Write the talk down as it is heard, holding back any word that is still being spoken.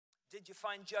Did you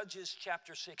find Judges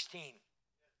chapter 16?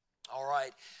 All right.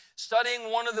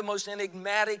 Studying one of the most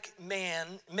enigmatic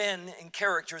men and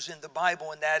characters in the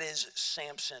Bible, and that is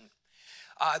Samson.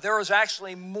 There is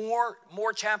actually more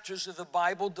chapters of the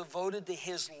Bible devoted to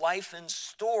his life and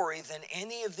story than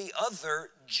any of the other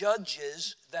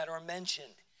judges that are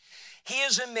mentioned. He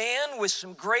is a man with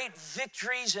some great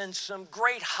victories and some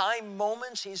great high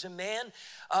moments. He's a man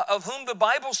of whom the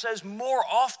Bible says more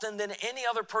often than any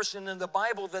other person in the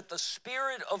Bible that the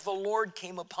Spirit of the Lord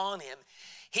came upon him.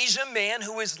 He's a man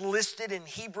who is listed in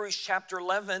Hebrews chapter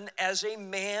 11 as a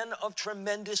man of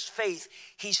tremendous faith.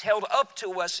 He's held up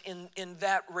to us in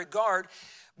that regard.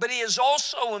 But he is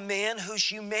also a man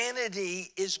whose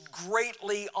humanity is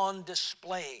greatly on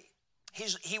display.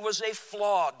 He was a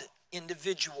flawed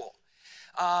individual.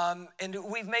 And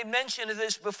we've made mention of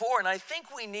this before, and I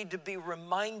think we need to be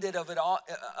reminded of it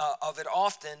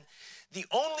often. The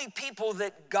only people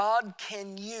that God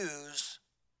can use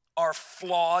are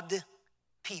flawed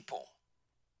people.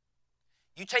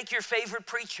 You take your favorite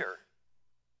preacher.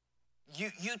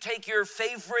 You take your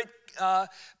favorite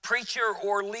preacher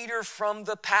or leader from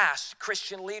the past,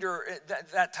 Christian leader,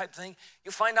 that type of thing.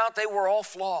 You find out they were all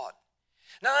flawed.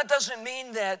 Now, that doesn't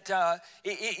mean that,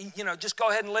 just go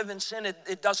ahead and live in sin.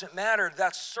 It doesn't matter.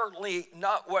 That's certainly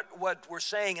not what we're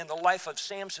saying, and the life of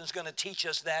Samson is going to teach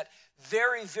us that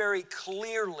very, very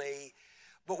clearly.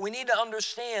 But we need to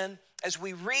understand, as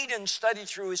we read and study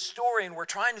through his story, and we're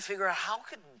trying to figure out how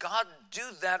could God do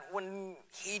that when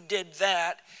he did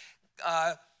that.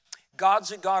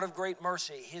 God's a God of great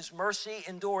mercy. His mercy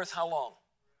endureth how long?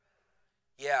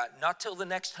 Yeah, not till the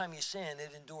next time you sin.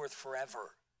 It endureth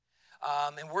forever.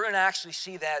 And we're going to actually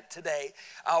see that today.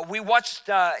 We watched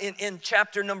in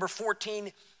chapter number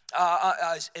 14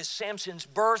 as Samson's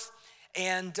birth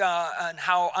and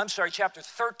chapter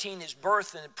 13, his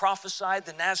birth, and it prophesied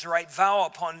the Nazirite vow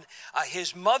upon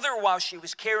his mother while she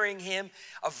was carrying him,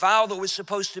 a vow that was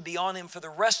supposed to be on him for the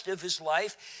rest of his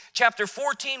life. Chapter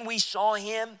 14, we saw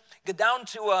him go down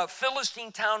to a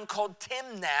Philistine town called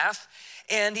Timnath,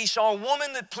 and he saw a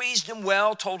woman that pleased him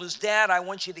well, told his dad, I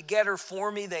want you to get her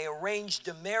for me. They arranged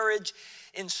a marriage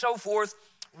and so forth.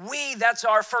 That's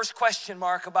our first question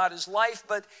mark about his life,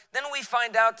 but then we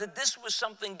find out that this was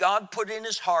something God put in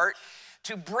his heart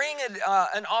to bring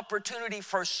an opportunity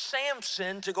for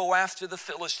Samson to go after the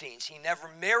Philistines. He never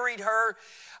married her,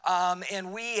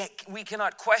 and we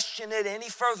cannot question it any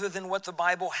further than what the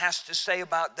Bible has to say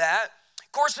about that.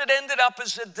 Of course, it ended up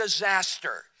as a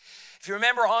disaster. If you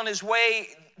remember, on his way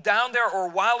down there, or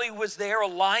while he was there, a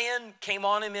lion came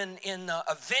on him in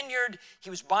a vineyard.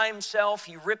 He was by himself.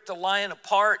 He ripped the lion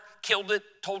apart, killed it,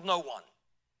 told no one.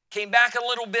 Came back a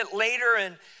little bit later,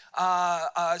 and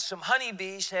some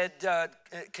honeybees had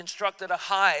constructed a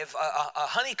hive, a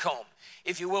honeycomb,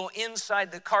 if you will,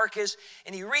 inside the carcass.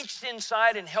 And he reached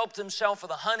inside and helped himself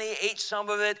with the honey, ate some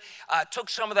of it,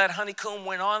 took some of that honeycomb,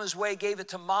 went on his way, gave it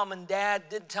to mom and dad,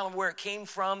 didn't tell them where it came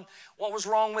from. What was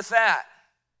wrong with that?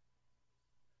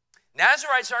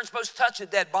 Nazirites aren't supposed to touch a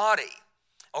dead body,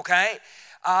 okay?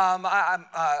 I'm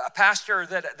a pastor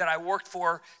that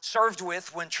I served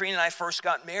with when Trina and I first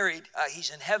got married.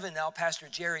 He's in heaven now, Pastor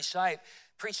Jerry Sipe,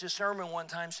 preached a sermon one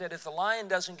time, said, if the lion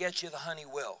doesn't get you, the honey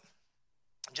will.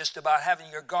 Just about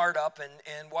having your guard up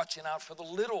and watching out for the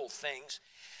little things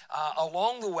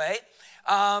along the way.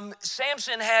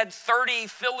 Samson had 30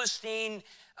 Philistine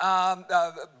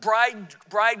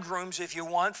bridegrooms, if you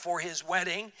want, for his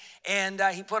wedding, and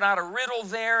he put out a riddle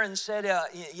there and said,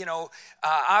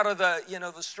 out of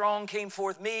the strong came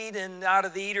forth meat, and out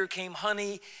of the eater came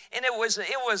honey, and it was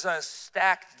a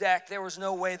stacked deck. There was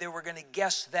no way they were going to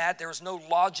guess that. There was no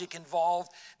logic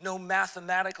involved, no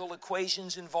mathematical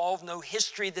equations involved, no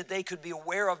history that they could be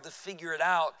aware of to figure it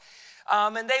out.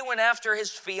 And they went after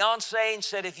his fiance and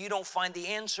said, if you don't find the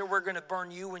answer, we're going to burn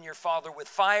you and your father with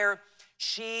fire.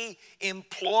 She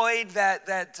employed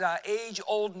that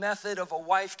age-old method of a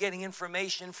wife getting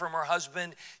information from her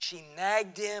husband. She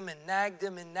nagged him and nagged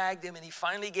him and nagged him, and he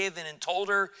finally gave in and told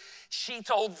her. She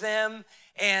told them,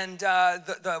 and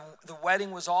the wedding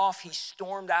was off. He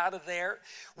stormed out of there.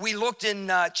 We looked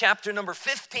in chapter number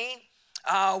 15,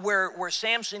 where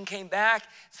Samson came back,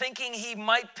 thinking he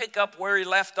might pick up where he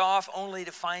left off, only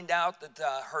to find out that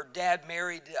her dad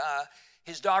married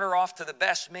his daughter off to the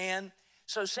best man.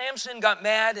 So Samson got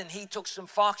mad, and he took some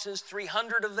foxes,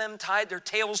 300 of them, tied their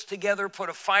tails together, put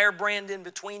a firebrand in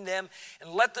between them,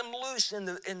 and let them loose in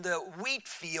the wheat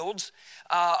fields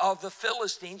of the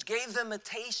Philistines, gave them a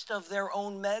taste of their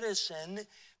own medicine,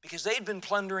 because they'd been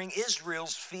plundering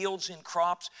Israel's fields and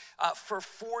crops for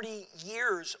 40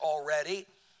 years already.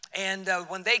 And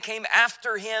when they came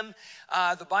after him,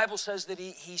 the Bible says that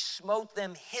he smote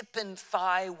them hip and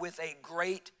thigh with a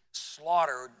great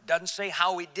slaughter. Doesn't say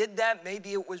how he did that.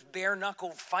 Maybe it was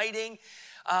bare-knuckled fighting,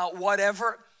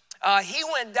 whatever. He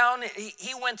went down.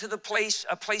 He went to a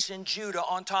place in Judah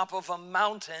on top of a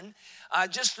mountain,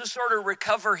 just to sort of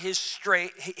recover his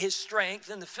strength.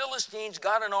 And the Philistines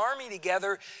got an army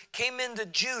together, came into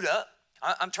Judah.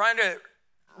 I'm trying to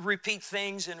repeat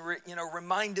things and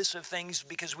remind us of things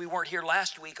because we weren't here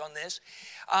last week on this.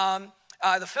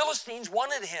 The Philistines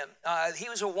wanted him. He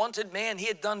was a wanted man. He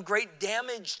had done great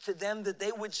damage to them that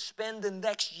they would spend the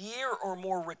next year or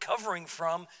more recovering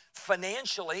from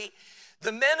financially.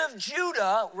 The men of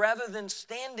Judah, rather than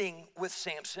standing with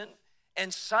Samson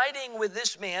and siding with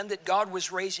this man that God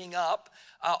was raising up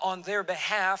on their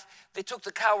behalf, they took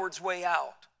the coward's way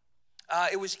out.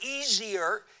 It was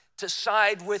easier to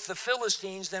side with the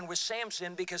Philistines than with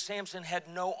Samson because Samson had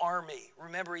no army.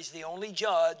 Remember, he's the only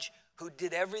judge who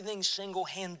did everything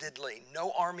single-handedly,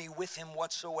 no army with him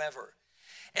whatsoever.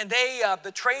 And they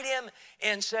betrayed him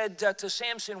and said to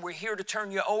Samson, we're here to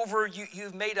turn you over.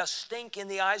 You've made us stink in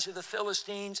the eyes of the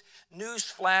Philistines.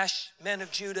 Newsflash, men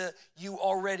of Judah, you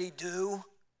already do.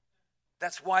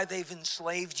 That's why they've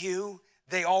enslaved you.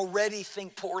 They already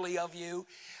think poorly of you.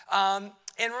 And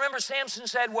remember, Samson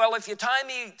said, well, if you tie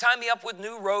me up with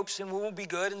new ropes and we will be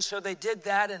good. And so they did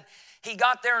that. And he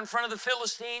got there in front of the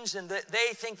Philistines, and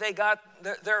they think they got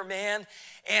their man.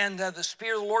 And the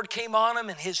Spirit of the Lord came on him,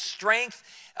 and his strength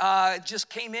just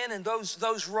came in, and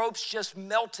those ropes just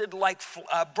melted like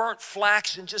burnt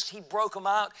flax, and just he broke them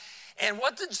out. And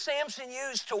what did Samson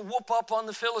use to whoop up on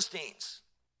the Philistines?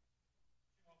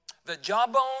 The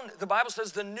jawbone. The Bible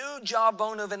says the new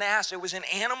jawbone of an ass. It was an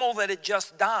animal that had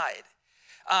just died.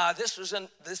 This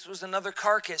was another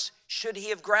carcass. Should he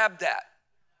have grabbed that?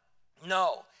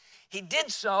 No. He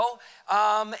did so,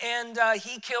 and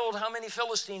he killed how many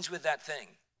Philistines with that thing?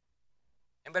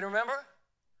 Anybody remember?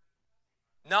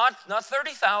 Not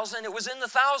 30,000. It was in the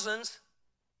thousands.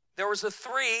 There was a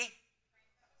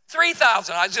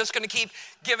 3,000. I was just going to keep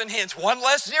giving hints. One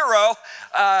less zero,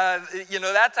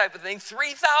 that type of thing.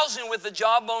 3,000 with the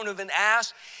jawbone of an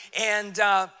ass, and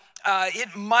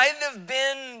it might have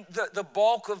been the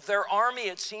bulk of their army.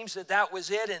 It seems that was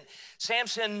it. And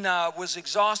Samson was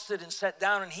exhausted and sat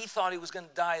down, and he thought he was going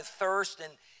to die of thirst.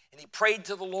 And he prayed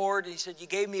to the Lord. And he said, you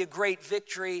gave me a great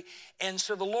victory. And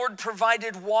so the Lord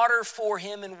provided water for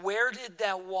him. And where did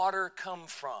that water come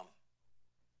from?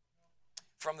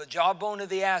 From the jawbone of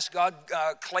the ass. God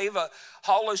clave a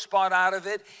hollow spot out of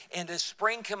it, and a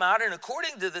spring come out. And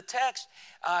according to the text,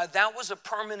 that was a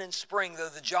permanent spring, though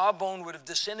the jawbone would have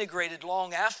disintegrated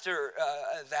long after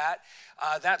that.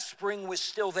 That spring was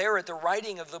still there at the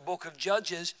writing of the book of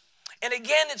Judges. And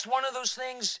again, it's one of those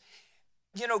things,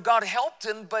 God helped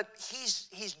him, but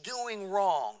he's doing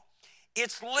wrong.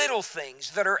 It's little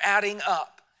things that are adding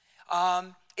up.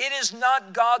 It is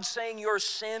not God saying your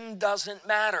sin doesn't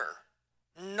matter.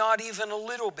 Not even a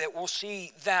little bit. We'll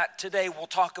see that today. We'll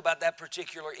talk about that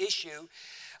particular issue.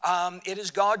 It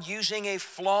is God using a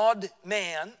flawed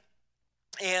man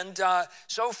and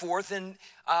so forth. And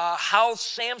how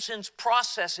Samson's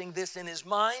processing this in his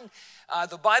mind,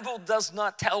 the Bible does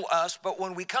not tell us. But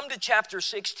when we come to chapter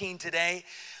 16 today,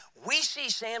 we see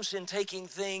Samson taking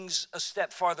things a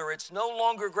step farther. It's no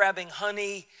longer grabbing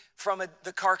honey from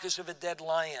the carcass of a dead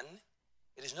lion.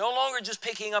 It is no longer just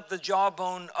picking up the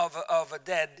jawbone of a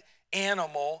dead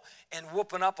animal and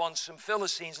whooping up on some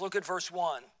Philistines. Look at verse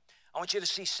 1. I want you to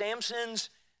see Samson's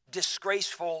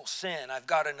disgraceful sin. I've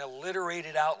got an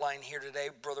alliterated outline here today.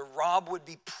 Brother Rob would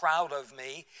be proud of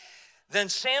me. Then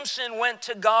Samson went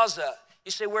to Gaza.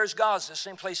 You say, where's Gaza?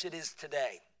 Same place it is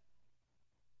today.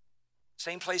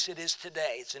 Same place it is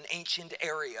today. It's an ancient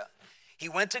area. He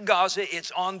went to Gaza.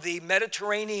 It's on the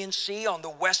Mediterranean Sea on the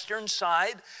western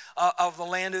side of the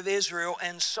land of Israel,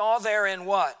 and saw therein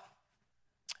what?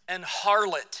 An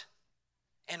harlot,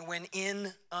 and went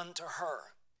in unto her.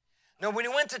 Now, when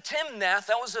he went to Timnath,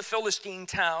 that was a Philistine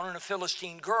town and a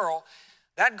Philistine girl.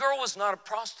 That girl was not a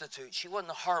prostitute. She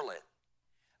wasn't a harlot.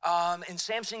 And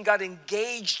Samson got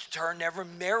engaged to her, never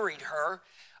married her,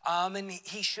 and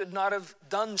he should not have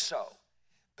done so.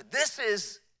 But this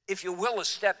is, if you will, a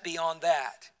step beyond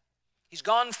that. He's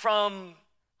gone from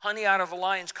honey out of a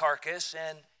lion's carcass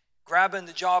and grabbing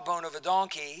the jawbone of a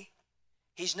donkey.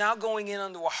 He's now going in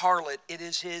unto a harlot. It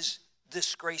is his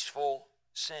disgraceful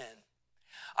sin.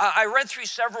 I read through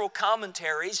several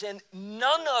commentaries, and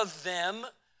none of them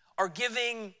are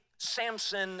giving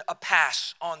Samson a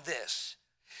pass on this.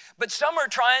 But some are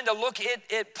trying to look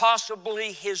at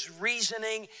possibly his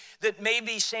reasoning that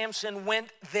maybe Samson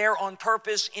went there on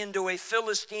purpose into a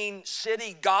Philistine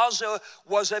city. Gaza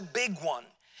was a big one.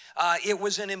 It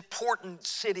was an important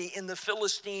city in the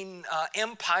Philistine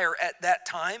empire at that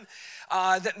time.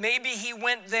 That maybe he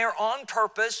went there on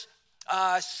purpose,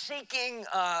 seeking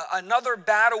another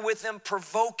battle with them,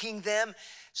 provoking them.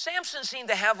 Samson seemed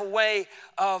to have a way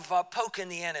of poking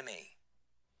the enemy.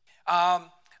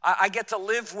 I get to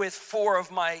live with 4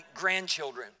 of my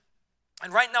grandchildren.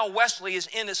 And right now, Wesley is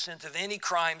innocent of any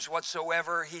crimes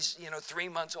whatsoever. He's, 3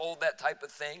 months old, that type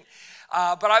of thing.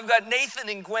 But I've got Nathan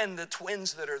and Gwen, the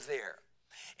twins that are there.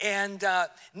 And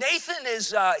Nathan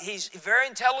is, he's a very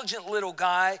intelligent little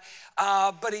guy,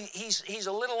 but he's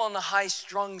a little on the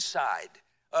high-strung side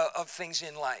of things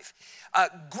in life.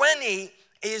 Gwenny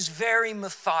is very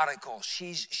methodical.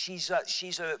 She's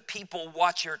a people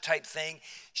watcher type thing.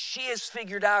 She has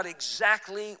figured out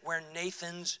exactly where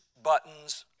Nathan's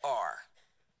buttons are.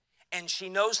 And she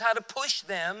knows how to push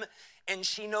them, and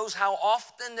she knows how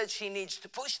often that she needs to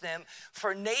push them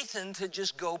for Nathan to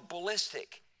just go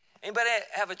ballistic. Anybody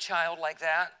have a child like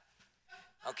that?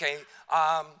 Okay.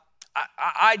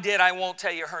 I did. I won't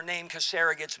tell you her name because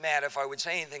Sarah gets mad if I would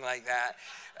say anything like that.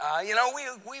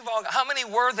 We've all, how many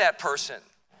were that person?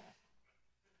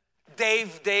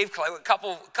 Dave, a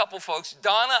couple folks.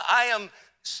 Donna, I am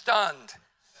stunned.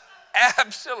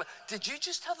 Absolutely. Did you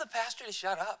just tell the pastor to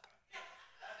shut up?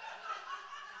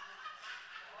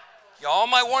 Y'all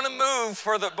might want to move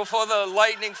before the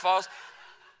lightning falls.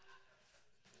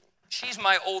 She's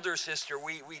my older sister.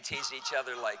 We tease each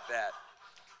other like that.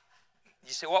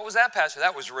 You say, what was that, Pastor?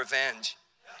 That was revenge.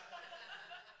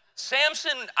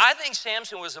 Samson, I think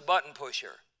Samson was a button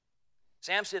pusher.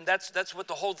 Samson, that's what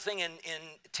the whole thing in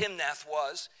Timnath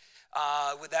was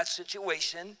with that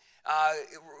situation,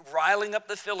 riling up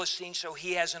the Philistines so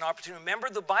he has an opportunity. Remember,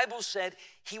 the Bible said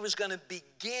he was going to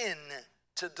begin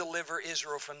to deliver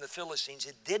Israel from the Philistines.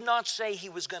 It did not say he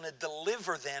was going to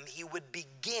deliver them. He would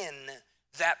begin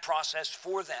that process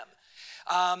for them.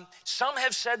 Some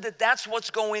have said that that's what's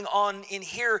going on in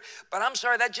here, but I'm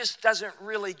sorry, that just doesn't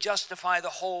really justify the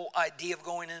whole idea of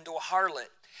going into a harlot.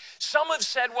 Some have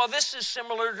said, well, this is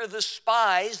similar to the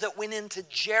spies that went into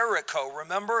Jericho.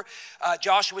 Remember,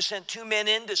 Joshua sent 2 men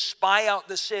in to spy out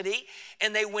the city,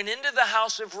 and they went into the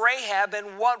house of Rahab,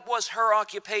 and what was her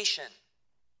occupation?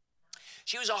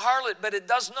 She was a harlot, but it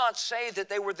does not say that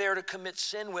they were there to commit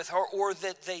sin with her or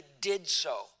that they did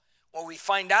so. What we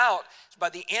find out is by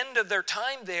the end of their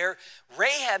time there,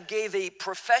 Rahab gave a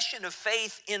profession of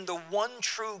faith in the one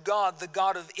true God, the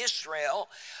God of Israel.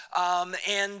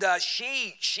 And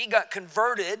she got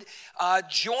converted,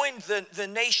 joined the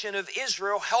nation of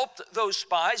Israel, helped those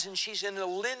spies, and she's in the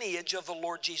lineage of the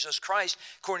Lord Jesus Christ,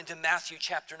 according to Matthew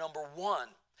chapter number 1.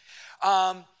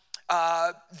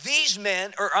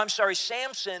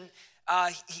 Samson,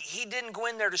 he didn't go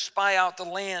in there to spy out the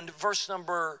land. Verse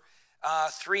number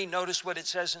 3, notice what it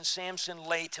says, and Samson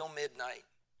lay till midnight.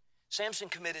 Samson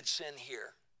committed sin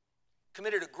here,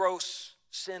 committed a gross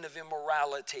sin of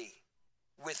immorality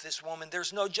with this woman.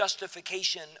 There's no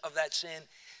justification of that sin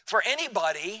for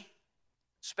anybody,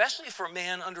 especially for a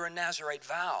man under a Nazirite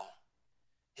vow.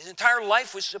 His entire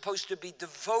life was supposed to be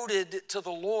devoted to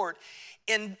the Lord.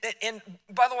 And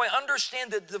by the way,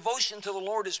 understand that devotion to the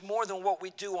Lord is more than what we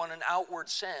do on an outward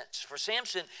sense. For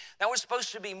Samson, that was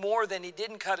supposed to be more than he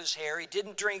didn't cut his hair, he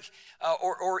didn't drink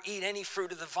or eat any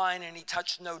fruit of the vine, and he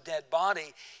touched no dead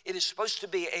body. It is supposed to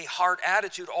be a heart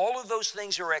attitude. All of those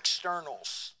things are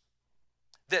externals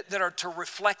that are to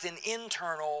reflect an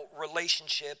internal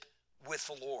relationship with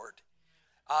the Lord.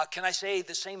 Can I say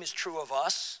the same is true of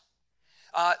us?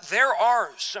 There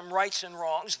are some rights and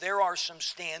wrongs. There are some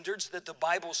standards that the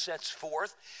Bible sets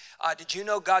forth. Did you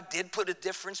know God did put a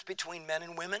difference between men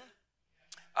and women?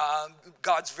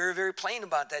 God's very, very plain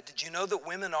about that. Did you know that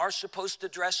women are supposed to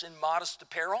dress in modest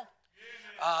apparel?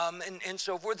 And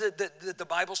so forth. The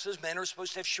Bible says men are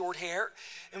supposed to have short hair,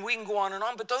 and we can go on and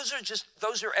on. But those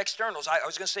are externals. I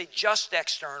was going to say just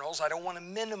externals. I don't want to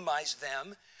minimize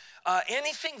them.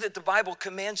 Anything that the Bible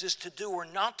commands us to do or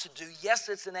not to do, yes,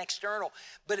 it's an external,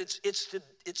 but it's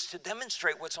to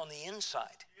demonstrate what's on the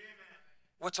inside.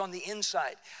 What's on the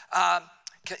inside.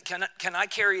 Can I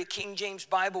carry a King James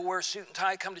Bible, wear a suit and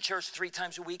tie, come to church 3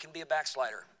 times a week, and be a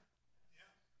backslider?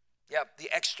 Yep. The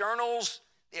externals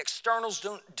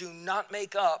do not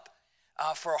make up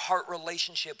for a heart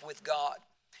relationship with God.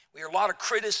 We hear a lot of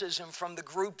criticism from the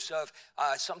groups of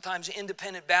sometimes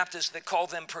independent Baptists that call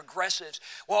them progressives.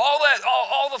 Well,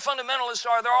 all the fundamentalists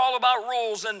they're all about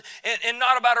rules and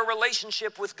not about a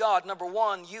relationship with God. Number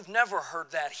one, you've never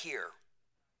heard that here.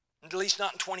 At least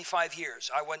not in 25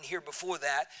 years. I wasn't here before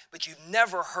that, but you've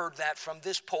never heard that from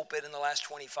this pulpit in the last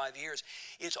 25 years.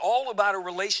 It's all about a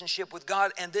relationship with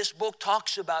God, and this book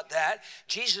talks about that.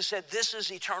 Jesus said, this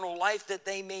is eternal life, that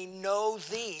they may know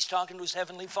thee. He's talking to his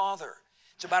heavenly Father.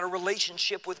 It's about a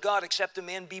relationship with God, except a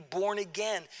man be born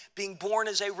again. Being born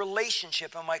is a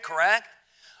relationship, am I correct?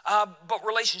 But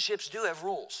relationships do have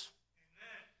rules.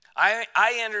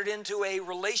 I entered into a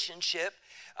relationship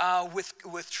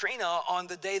with Trina on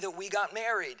the day that we got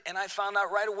married, and I found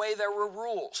out right away there were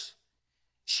rules.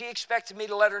 She expected me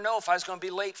to let her know if I was going to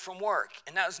be late from work,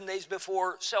 and that was in the days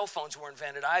before cell phones were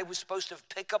invented. I was supposed to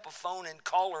pick up a phone and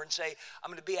call her and say, I'm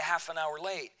going to be a half an hour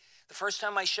late. The first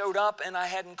time I showed up and I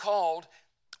hadn't called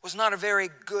was not a very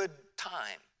good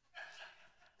time,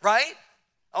 right?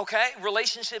 Okay,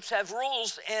 relationships have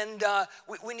rules, and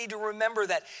we need to remember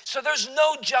that. So there's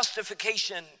no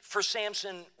justification for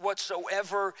Samson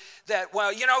whatsoever that,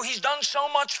 well, you know, he's done so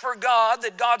much for God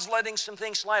that God's letting some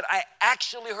things slide. I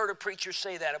actually heard a preacher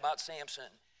say that about Samson,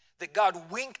 that God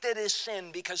winked at his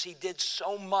sin because he did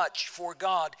so much for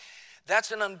God.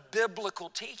 That's an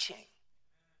unbiblical teaching.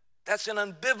 That's an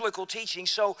unbiblical teaching.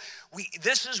 So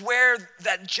this is where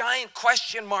that giant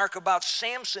question mark about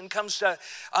Samson comes to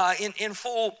in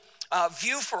full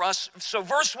view for us. So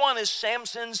verse 1 is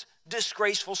Samson's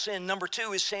disgraceful sin. Number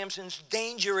 2 is Samson's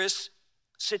dangerous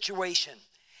situation.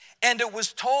 And it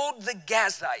was told the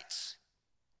Gazites,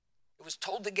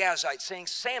 saying,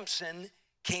 Samson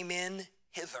came in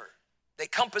hither. They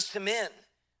compassed him in,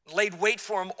 laid wait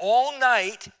for him all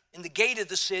night in the gate of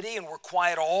the city, and were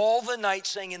quiet all the night,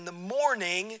 saying, in the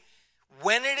morning,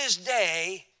 when it is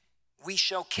day, we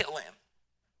shall kill him.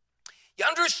 You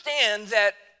understand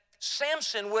that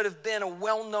Samson would have been a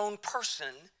well-known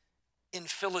person in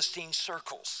Philistine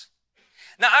circles.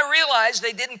 Now, I realize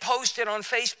they didn't post it on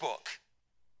Facebook.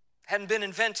 Hadn't been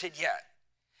invented yet.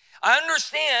 I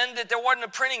understand that there wasn't a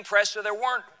printing press, so there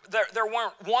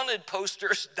weren't wanted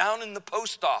posters down in the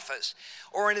post office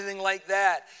or anything like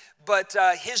that. But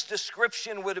his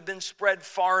description would have been spread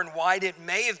far and wide. It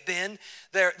may have been.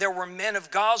 There were men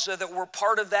of Gaza that were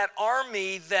part of that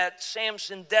army that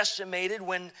Samson decimated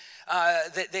when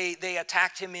they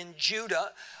attacked him in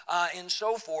Judah and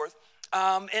so forth.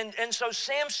 And so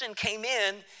Samson came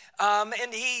in,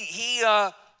 and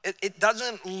it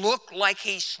doesn't look like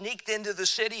he sneaked into the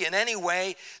city in any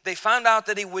way. They found out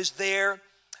that he was there.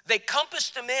 They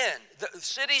compassed him in. The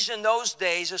cities in those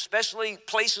days, especially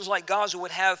places like Gaza,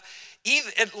 would have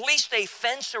at least a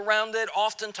fence around it,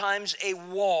 oftentimes a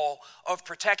wall of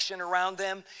protection around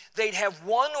them. They'd have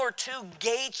 1 or 2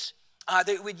 gates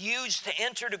they would use to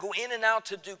enter, to go in and out,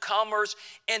 to do commerce.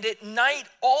 And at night,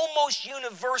 almost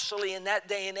universally in that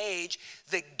day and age,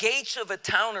 the gates of a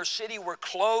town or city were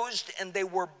closed and they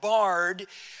were barred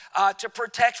to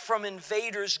protect from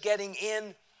invaders getting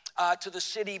in to the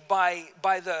city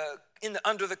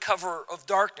under the cover of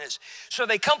darkness. So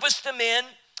they compassed them in.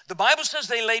 The Bible says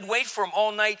they laid wait for him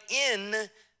all night in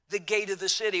the gate of the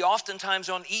city, oftentimes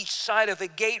on each side of a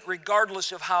gate,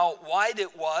 regardless of how wide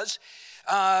it was.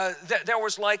 There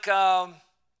was like a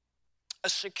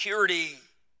security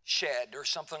shed or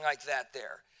something like that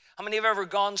there. How many have ever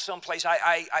gone someplace?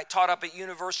 I taught up at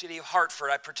University of Hartford.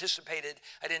 I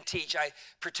didn't teach. I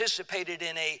participated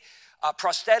in a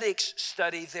prosthetics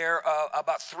study there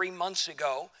about 3 months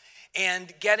ago.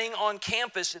 And getting on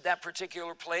campus at that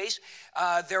particular place,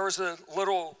 there was a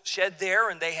little shed there,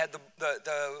 and they had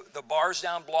the bars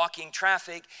down blocking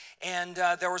traffic, and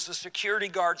there was a security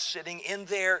guard sitting in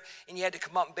there, and you had to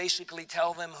come up and basically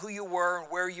tell them who you were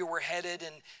and where you were headed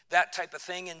and that type of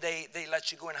thing, and they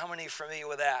let you go in. How many are familiar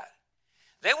with that?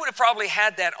 They would have probably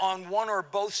had that on one or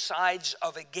both sides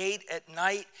of a gate at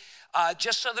night,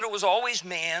 just so that it was always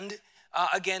manned.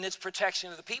 Again, it's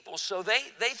protection of the people. So they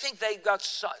think they got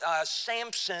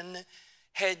Samson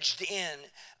hedged in,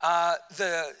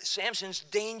 Samson's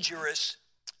dangerous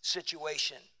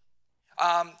situation.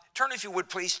 Turn, if you would,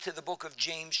 please, to the book of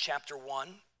James chapter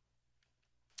 1.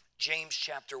 James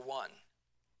chapter 1.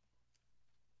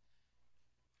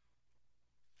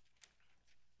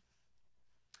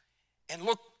 And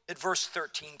look at verse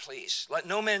 13, please. Let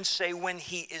no man say when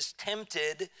he is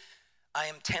tempted, I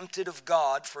am tempted of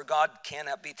God, for God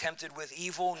cannot be tempted with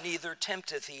evil, neither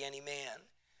tempteth he any man.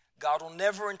 God will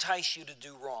never entice you to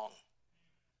do wrong.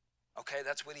 Okay,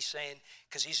 that's what he's saying,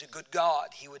 because he's a good God.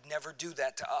 He would never do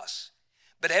that to us.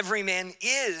 But every man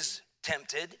is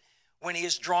tempted when he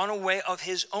is drawn away of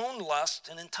his own lust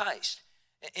and enticed.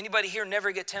 Anybody here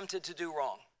never get tempted to do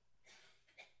wrong?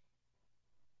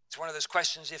 It's one of those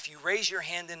questions, if you raise your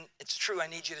hand and it's true, I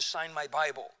need you to sign my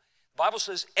Bible. The Bible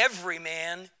says every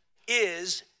man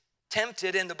is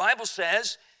tempted, and the Bible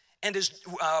says and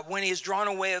when he is drawn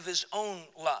away of his own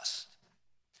lust.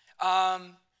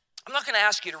 I'm not going to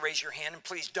ask you to raise your hand, and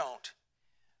please don't.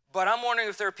 But I'm wondering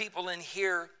if there are people in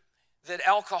here that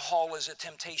alcohol is a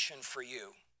temptation for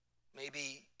you.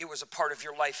 Maybe it was a part of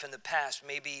your life in the past.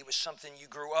 Maybe it was something you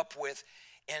grew up with.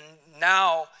 And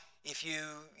now, if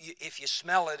you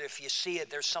smell it, if you see it,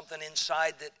 there's something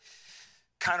inside that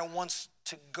kind of wants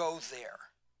to go there.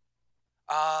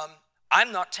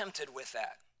 I'm not tempted with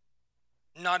that.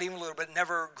 Not even a little bit.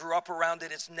 Never grew up around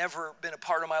it. It's never been a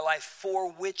part of my life,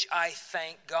 for which I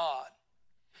thank God.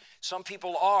 Some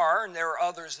people are, and there are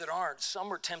others that aren't.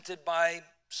 Some are tempted by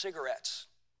cigarettes.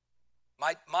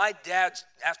 My dad,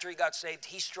 after he got saved,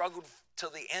 he struggled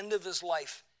till the end of his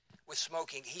life with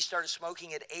smoking. He started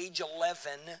smoking at age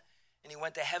 11, and he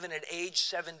went to heaven at age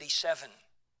 77.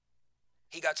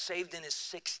 He got saved in his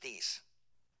 60s.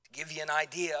 To give you an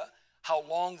idea how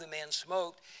long the man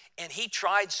smoked. And he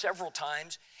tried several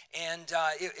times, and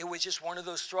it was just one of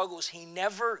those struggles. He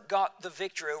never got the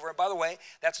victory over it. By the way,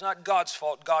 that's not God's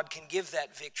fault. God can give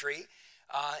that victory.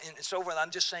 And so forth.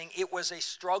 I'm just saying it was a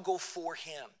struggle for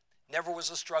him. Never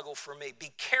was a struggle for me.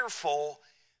 Be careful,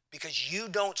 because you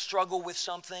don't struggle with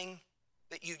something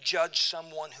that you judge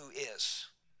someone who is.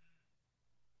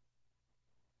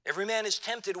 Every man is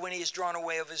tempted when he is drawn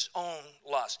away of his own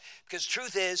lust. Because the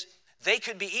truth is, they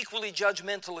could be equally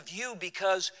judgmental of you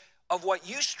because of what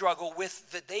you struggle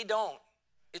with that they don't.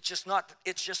 It's just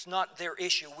not their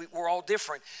issue. We're all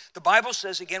different. The Bible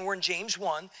says, again, we're in James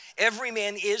 1, every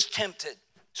man is tempted.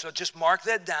 So just mark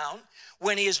that down.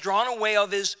 When he is drawn away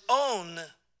of his own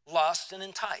lust and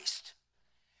enticed.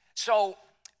 So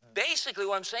basically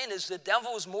what I'm saying is the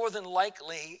devil is more than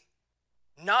likely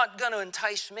not going to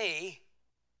entice me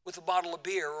with a bottle of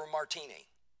beer or a martini.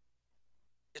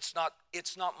 It's not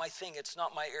my thing. It's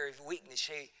not my area of weakness.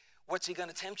 Hey, what's he going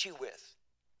to tempt you with?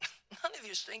 None of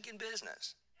your stinking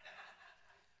business.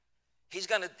 He's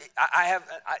going to,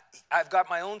 I've got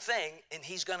my own thing, and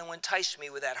he's going to entice me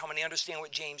with that. How many understand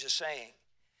what James is saying?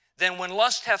 Then when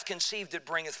lust hath conceived, it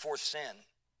bringeth forth sin.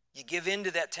 You give in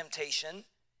to that temptation.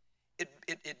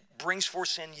 It brings forth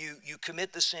sin. You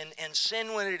commit the sin. And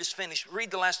sin, when it is finished,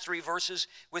 read the last 3 verses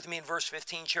with me in verse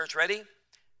 15, church. Ready?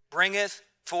 Bringeth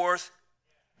forth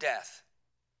death.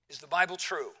 Is the Bible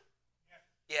true?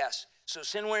 Yes. So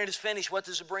sin, when it is finished, what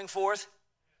does it bring forth?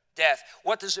 Death.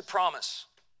 What does it promise?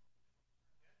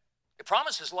 It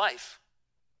promises life.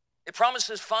 It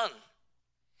promises fun.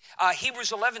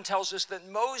 Hebrews 11 tells us that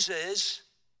Moses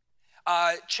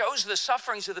chose the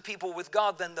sufferings of the people with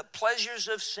God than the pleasures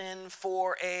of sin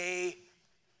for a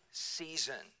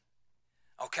season.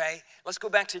 Okay? Let's go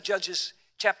back to Judges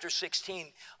chapter 16.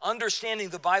 Understanding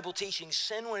the Bible teaching,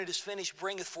 sin when it is finished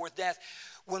bringeth forth death.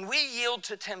 When we yield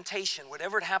to temptation,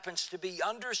 whatever it happens to be,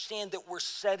 understand that we're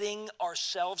setting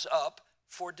ourselves up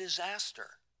for disaster.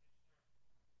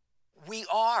 We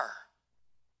are.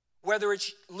 Whether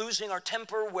it's losing our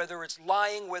temper, whether it's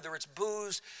lying, whether it's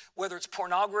booze, whether it's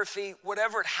pornography,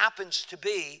 whatever it happens to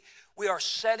be, we are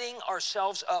setting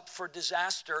ourselves up for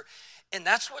disaster. And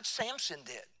that's what Samson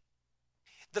did.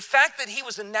 The fact that he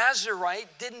was a Nazirite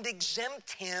didn't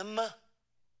exempt him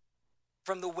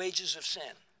from the wages of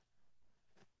sin.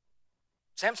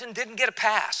 Samson didn't get a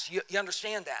pass. You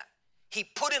understand that? He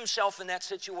put himself in that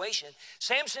situation.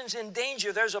 Samson's in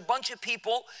danger. There's a bunch of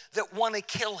people that want to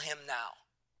kill him now.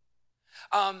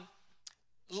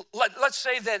 Let's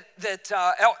say that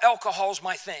alcohol's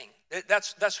my thing.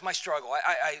 That's my struggle.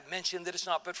 I mentioned that it's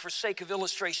not, but for sake of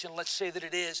illustration, let's say that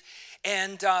it is.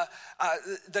 And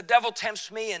the devil tempts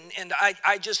me, and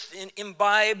I just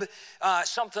imbibe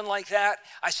something like that.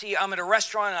 I'm at a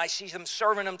restaurant, and I see them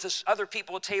serving them to other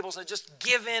people at tables, and I just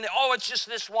give in. Oh, it's just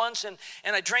this once, and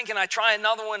I drink, and I try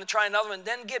another one, and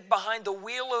then get behind the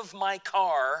wheel of my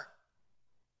car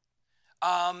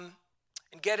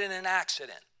and get in an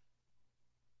accident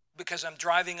because I'm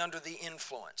driving under the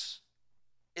influence.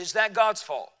 Is that God's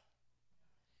fault?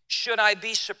 Should I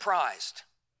be surprised?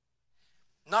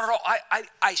 Not at all.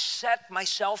 I set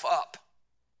myself up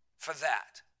for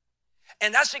that.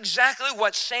 And that's exactly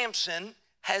what Samson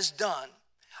has done.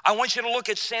 I want you to look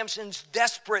at Samson's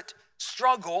desperate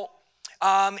struggle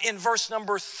in verse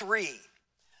number 3.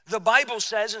 The Bible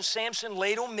says, and Samson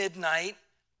lay till midnight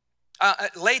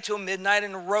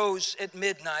and arose at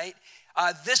midnight.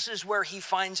 This is where he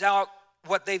finds out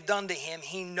what they've done to him.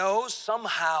 He knows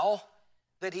somehow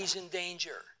that he's in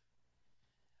danger.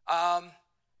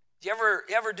 You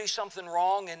ever do something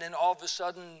wrong and then all of a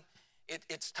sudden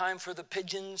it's time for the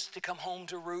pigeons to come home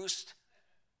to roost?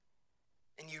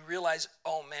 And you realize,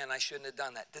 oh man, I shouldn't have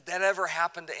done that. Did that ever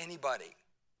happen to anybody?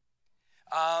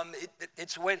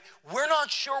 It's a way. We're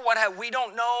not sure what happened. We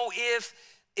don't know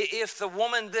if the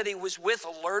woman that he was with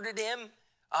alerted him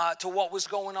to what was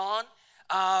going on.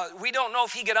 We don't know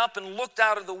if he got up and looked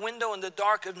out of the window in the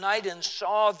dark of night and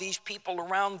saw these people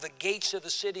around the gates of the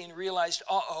city and realized,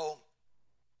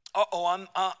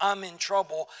 I'm in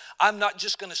trouble. I'm not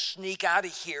just going to sneak out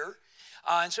of here.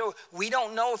 And so we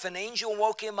don't know if an angel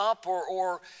woke him up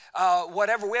or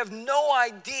whatever. We have no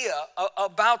idea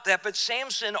about that. But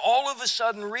Samson all of a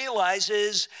sudden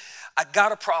realizes, I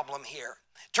got a problem here.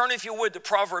 Turn, if you would, to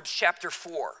Proverbs chapter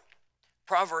 4.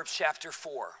 Proverbs chapter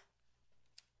 4.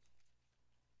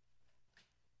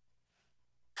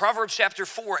 Proverbs chapter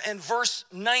 4 and verse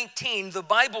 19, the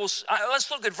Bible's, let's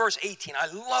look at verse 18. I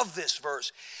love this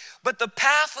verse. But the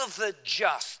path of the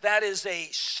just, that is a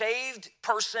saved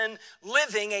person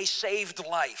living a saved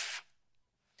life.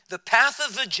 The path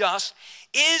of the just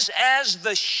is as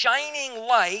the shining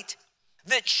light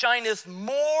that shineth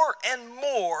more and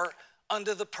more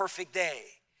unto the perfect day.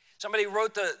 Somebody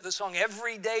wrote the song,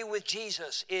 Every Day with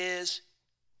Jesus is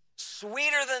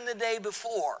sweeter than the day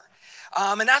before.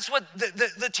 And that's what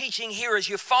the teaching here is.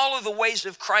 You follow the ways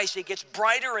of Christ. It gets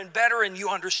brighter and better and you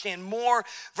understand more.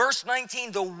 Verse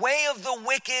 19, the way of the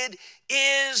wicked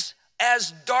is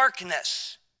as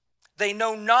darkness. They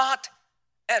know not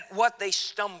at what they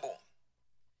stumble.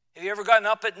 Have you ever gotten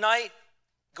up at night,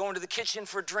 going to the kitchen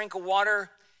for a drink of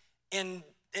water and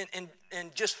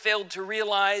just failed to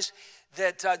realize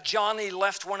that Johnny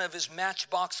left one of his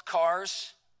Matchbox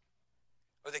cars?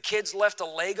 Or the kids left a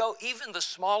Lego? Even the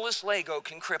smallest Lego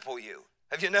can cripple you.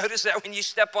 Have you noticed that when you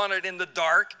step on it in the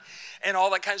dark and all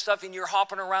that kind of stuff and you're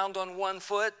hopping around on one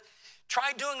foot?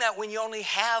 Try doing that when you only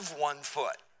have one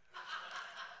foot.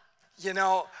 You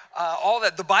know, all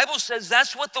that. The Bible says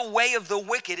that's what the way of the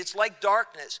wicked, it's like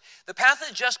darkness. The path of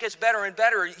the just gets better and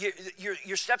better.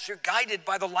 Your steps are guided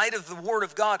by the light of the Word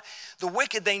of God. The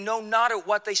wicked, they know not at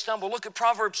what they stumble. Look at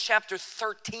Proverbs chapter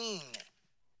 13.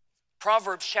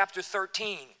 Proverbs chapter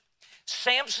 13.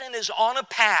 Samson is on a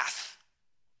path.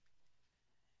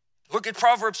 Look at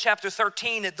Proverbs chapter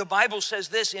 13. The Bible says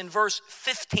this in verse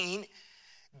 15.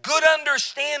 Good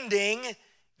understanding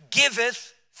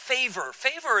giveth favor.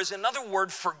 Favor is another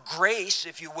word for grace,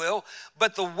 if you will.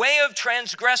 But the way of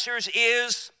transgressors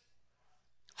is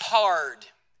hard.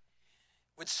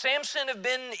 Would Samson have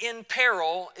been in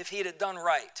peril if he had done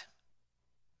right?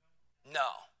 No.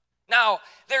 Now,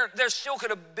 there still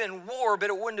could have been war, but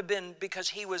it wouldn't have been because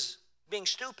he was being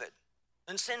stupid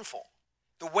and sinful.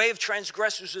 The way of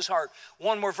transgressors is hard.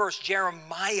 One more verse,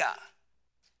 Jeremiah.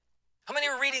 How many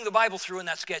are reading the Bible through in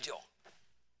that schedule?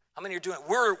 How many are doing it?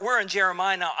 We're in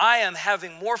Jeremiah now. I am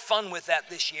having more fun with that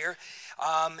this year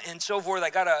and so forth.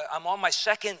 I'm on my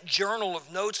second journal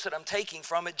of notes that I'm taking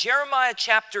from it. Jeremiah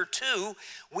chapter 2,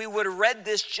 we would have read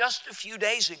this just a few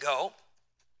days ago.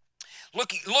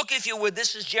 Look, if you would,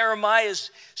 this is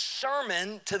Jeremiah's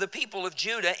sermon to the people of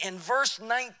Judah. In verse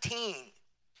 19,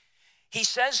 he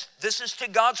says, this is to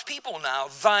God's people now,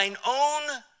 thine own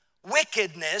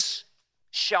wickedness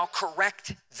shall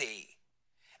correct thee,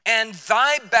 and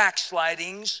thy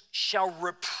backslidings shall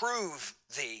reprove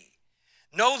thee.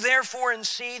 Know therefore and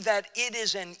see that it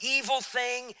is an evil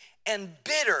thing and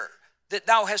bitter that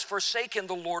thou hast forsaken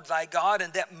the Lord thy God,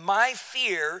 and that my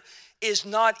fear is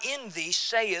not in thee,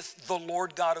 saith the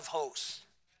Lord God of hosts.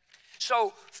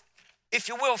 So, if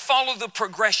you will, follow the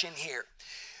progression here.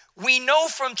 We know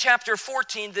from chapter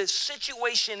 14, the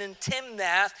situation in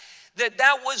Timnath,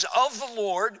 that was of the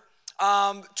Lord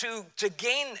to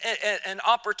gain an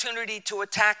opportunity to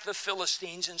attack the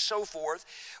Philistines and so forth.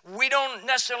 We don't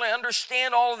necessarily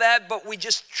understand all of that, but we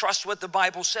just trust what the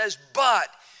Bible says. But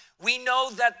we know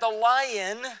that the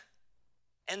lion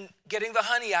and getting the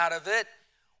honey out of it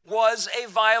was a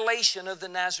violation of the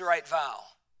Nazirite vow,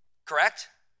 correct?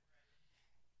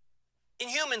 In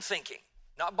human thinking,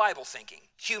 not Bible thinking,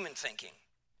 human thinking,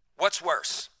 what's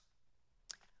worse?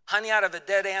 Honey out of a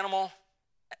dead animal's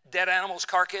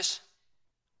carcass,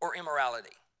 or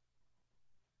immorality?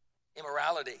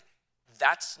 Immorality.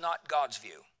 That's not God's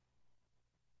view.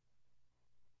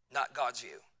 Not God's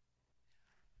view.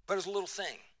 But it's a little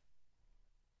thing.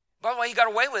 By the way, he got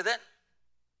away with it.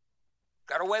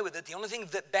 Got away with it. The only thing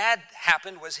that bad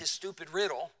happened was his stupid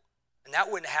riddle. And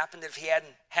that wouldn't have happened if he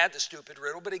hadn't had the stupid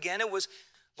riddle. But again, it was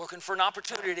looking for an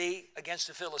opportunity against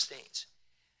the Philistines.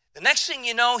 The next thing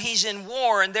you know, he's in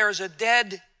war and there's a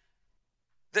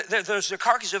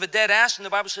carcass of a dead ass. And the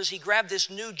Bible says he grabbed this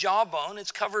new jawbone.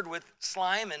 It's covered with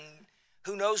slime and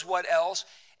who knows what else.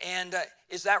 And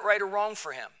is that right or wrong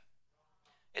for him?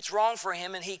 It's wrong for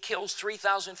him, and he kills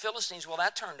 3,000 Philistines. Well,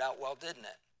 that turned out well, didn't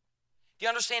it? Do you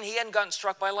understand he hadn't gotten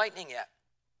struck by lightning yet?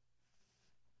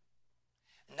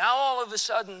 Now all of a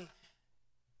sudden,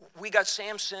 we got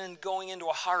Samson going into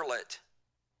a harlot,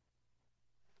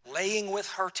 laying with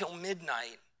her till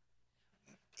midnight.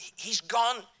 He's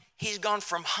gone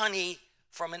from honey,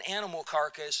 from an animal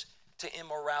carcass, to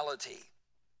immorality.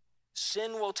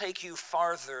 Sin will take you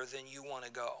farther than you want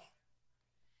to go.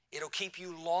 It'll keep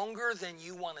you longer than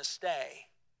you want to stay,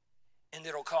 and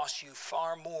it'll cost you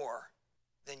far more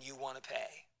than you want to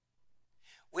pay.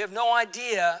 We have no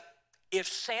idea if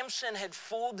Samson had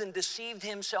fooled and deceived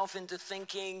himself into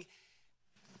thinking,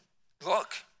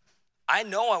 look, I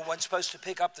know I wasn't supposed to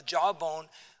pick up the jawbone,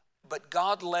 but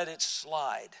God let it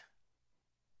slide.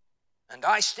 And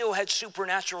I still had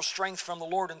supernatural strength from the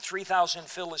Lord, and 3,000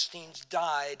 Philistines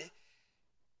died.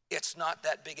 It's not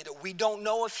that big a deal. We don't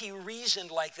know if he reasoned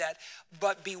like that,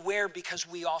 but beware, because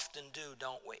we often do,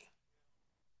 don't we?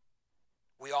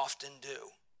 We often do.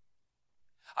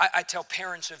 I tell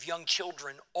parents of young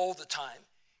children all the time,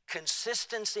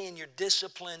 consistency in your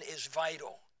discipline is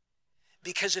vital.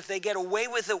 Because if they get away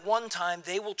with it one time,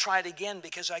 they will try it again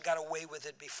because I got away with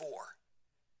it before.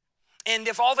 And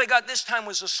if all they got this time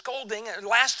was a scolding, and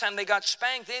last time they got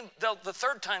spanked, the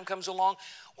third time comes along,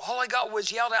 well, all I got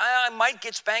was yelled at. I might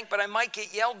get spanked, but I might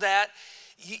get yelled at.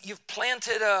 You've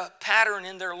planted a pattern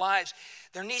in their lives.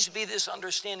 There needs to be this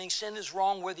understanding. Sin is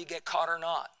wrong whether you get caught or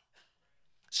not.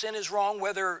 Sin is wrong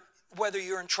whether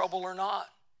you're in trouble or not.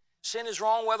 Sin is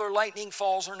wrong whether lightning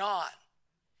falls or not.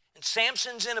 And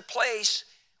Samson's in a place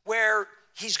where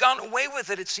he's gotten away with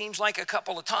it seems like a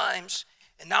couple of times.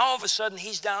 And now all of a sudden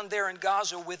he's down there in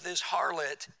Gaza with this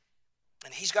harlot,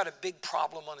 and he's got a big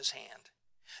problem on his hand.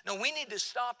 Now we need to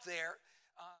stop there.